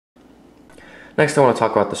Next, I want to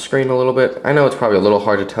talk about the screen a little bit. I know it's probably a little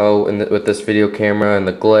hard to tell with this video camera and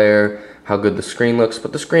the glare how good the screen looks,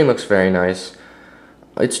 but the screen looks very nice.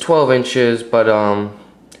 It's 12 inches, but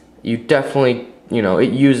you definitely,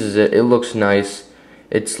 it uses it. It looks nice.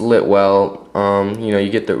 It's lit well. You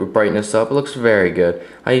get the brightness up. It looks very good.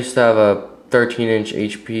 I used to have a 13-inch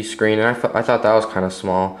HP screen, and I thought that was kind of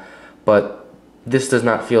small, but this does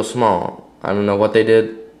not feel small. I don't know what they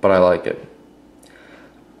did, but I like it.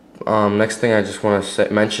 Next thing I just want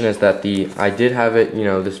to mention is that I did have it,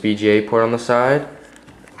 this VGA port on the side.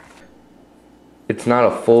 It's not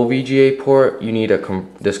a full VGA port. You need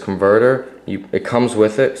this converter. It comes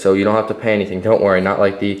with it, so you don't have to pay anything. Don't worry, not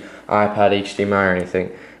like the iPad HDMI or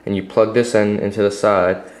anything. And you plug this into the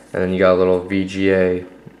side, and then you got a little VGA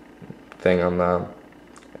thing on the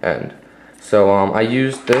end. So I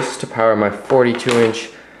used this to power my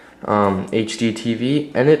 42-inch HD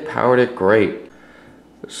TV, and it powered it great.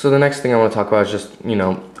 So the next thing I want to talk about is just,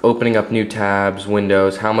 opening up new tabs,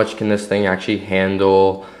 windows. How much can this thing actually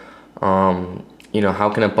handle? How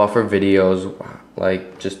can it buffer videos?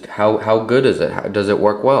 Like, just how good is it? Does it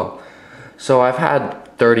work well? So I've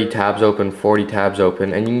had 30 tabs open, 40 tabs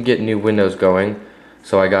open, and you can get new windows going.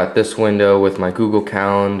 So I got this window with my Google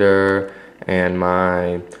Calendar and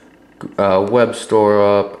my web store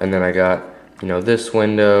up, and then I got, this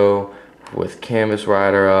window with Canvas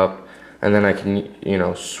Rider up. And then I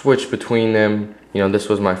can, switch between them. This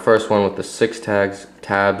was my first one with the 6 tabs.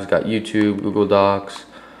 Got YouTube, Google Docs,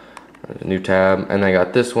 a new tab, and I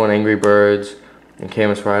got this one, Angry Birds, and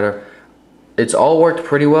Canvas Rider. It's all worked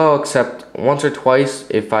pretty well, except once or twice,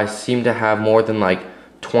 if I seem to have more than like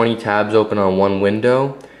 20 tabs open on one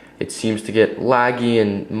window, it seems to get laggy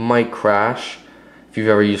and might crash. If you've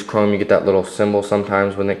ever used Chrome, you get that little symbol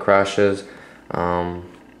sometimes when it crashes.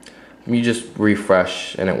 You just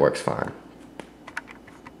refresh and it works fine.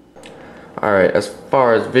 Alright, as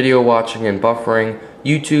far as video watching and buffering,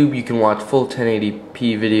 YouTube, you can watch full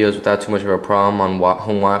 1080p videos without too much of a problem on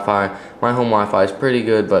home Wi-Fi. My home Wi-Fi is pretty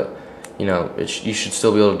good, but you should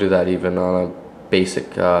still be able to do that even on a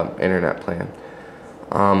basic internet plan.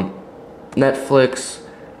 Netflix,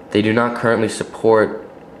 they do not currently support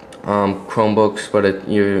Chromebooks, but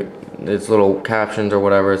it's little captions or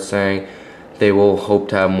whatever it's saying. They will hope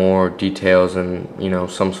to have more details and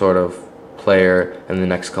some sort of player in the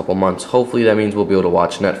next couple months. Hopefully that means we'll be able to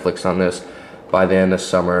watch Netflix on this by the end of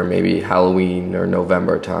summer, maybe Halloween or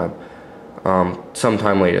November time,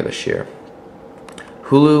 sometime later this year.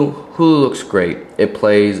 Hulu looks great. It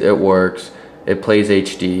plays, it works, it plays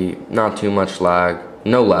HD, not too much lag,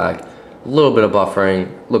 no lag, a little bit of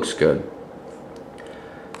buffering, looks good.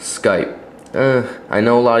 Skype. I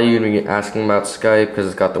know a lot of you are going to be asking about Skype because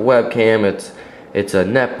it's got the webcam, it's a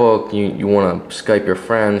netbook, you want to Skype your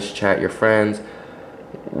friends, chat your friends.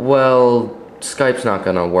 Well, Skype's not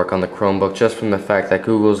going to work on the Chromebook just from the fact that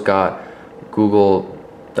Google's got Google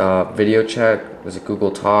video chat. Is it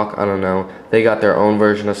Google Talk? I don't know. They got their own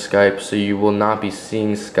version of Skype, so you will not be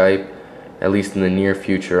seeing Skype, at least in the near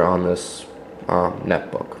future, on this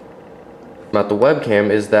netbook. About the webcam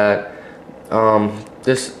is that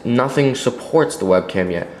nothing supports the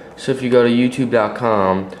webcam yet. So if you go to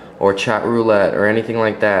youtube.com or chat roulette or anything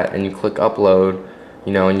like that and you click upload,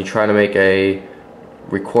 and you try to make a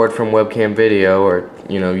record from webcam video or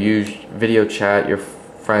use video chat your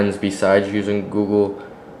friends besides using Google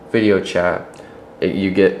video chat,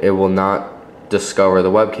 it will not discover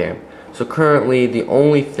the webcam. So currently the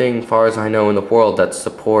only thing, far as I know, in the world that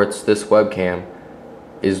supports this webcam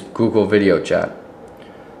is Google video chat.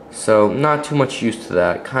 So not too much use to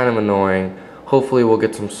that, kind of annoying. Hopefully we'll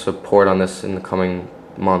get some support on this in the coming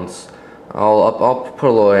months. I'll put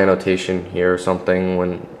a little annotation here or something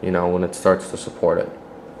when when it starts to support it.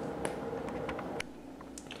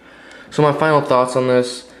 So my final thoughts on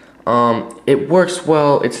this, it works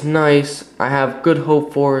well, it's nice, I have good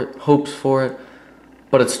hopes for it,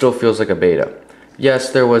 but it still feels like a beta.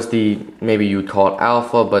 Yes, there was maybe you would call it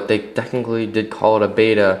alpha, but they technically did call it a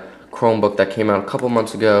beta Chromebook that came out a couple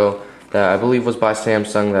months ago that I believe was by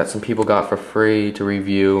Samsung that some people got for free to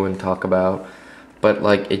review and talk about. But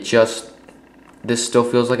this still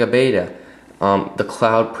feels like a beta. The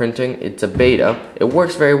cloud printing, it's a beta. It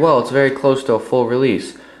works very well. It's very close to a full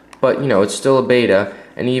release. But it's still a beta,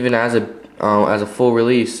 and even as a full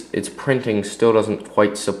release, its printing still doesn't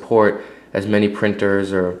quite support as many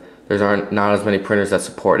printers, or not as many printers that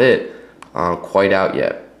support it quite out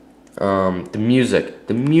yet. The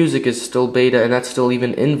music is still beta, and that's still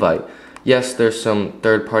even invite. Yes, there's some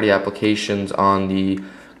third-party applications on the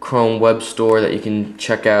Chrome web store that you can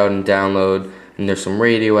check out and download, and there's some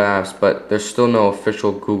radio apps, but there's still no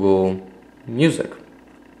official Google Music.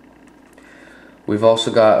 We've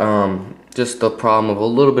also got just the problem of a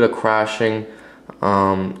little bit of crashing,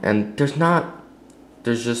 and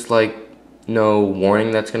there's just like no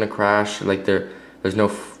warning that's gonna crash. Like there's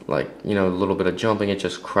no a little bit of jumping, it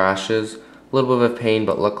just crashes. A little bit of a pain,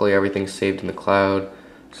 but luckily everything's saved in the cloud.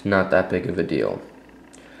 It's not that big of a deal.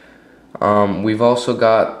 We've also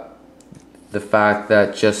got the fact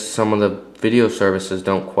that just some of the video services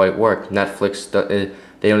don't quite work. Netflix,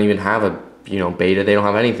 they don't even have a beta. They don't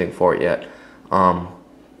have anything for it yet.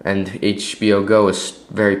 And HBO Go is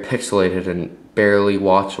very pixelated and barely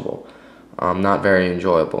watchable. Not very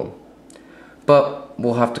enjoyable. But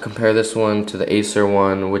we'll have to compare this one to the Acer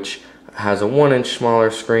one, which has a 1-inch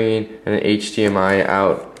smaller screen and an HDMI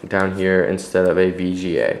out down here instead of a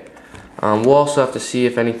VGA. We'll also have to see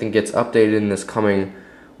if anything gets updated in this coming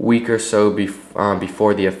week or so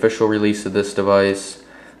before the official release of this device,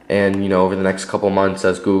 and over the next couple months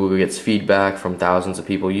as Google gets feedback from thousands of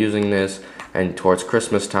people using this, and towards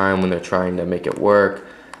Christmas time when they're trying to make it work,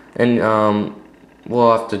 and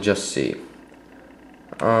we'll have to just see.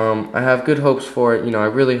 I have good hopes for it. I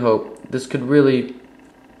really hope this could really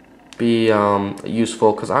be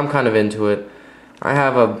useful, because I'm kind of into it. I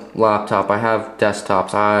have a laptop, I have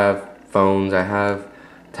desktops, I have phones, I have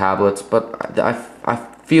tablets, but I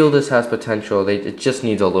feel this has potential. It just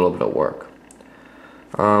needs a little bit of work.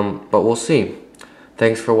 But we'll see.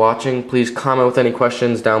 Thanks for watching. Please comment with any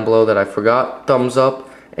questions down below that I forgot. Thumbs up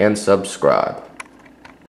and subscribe.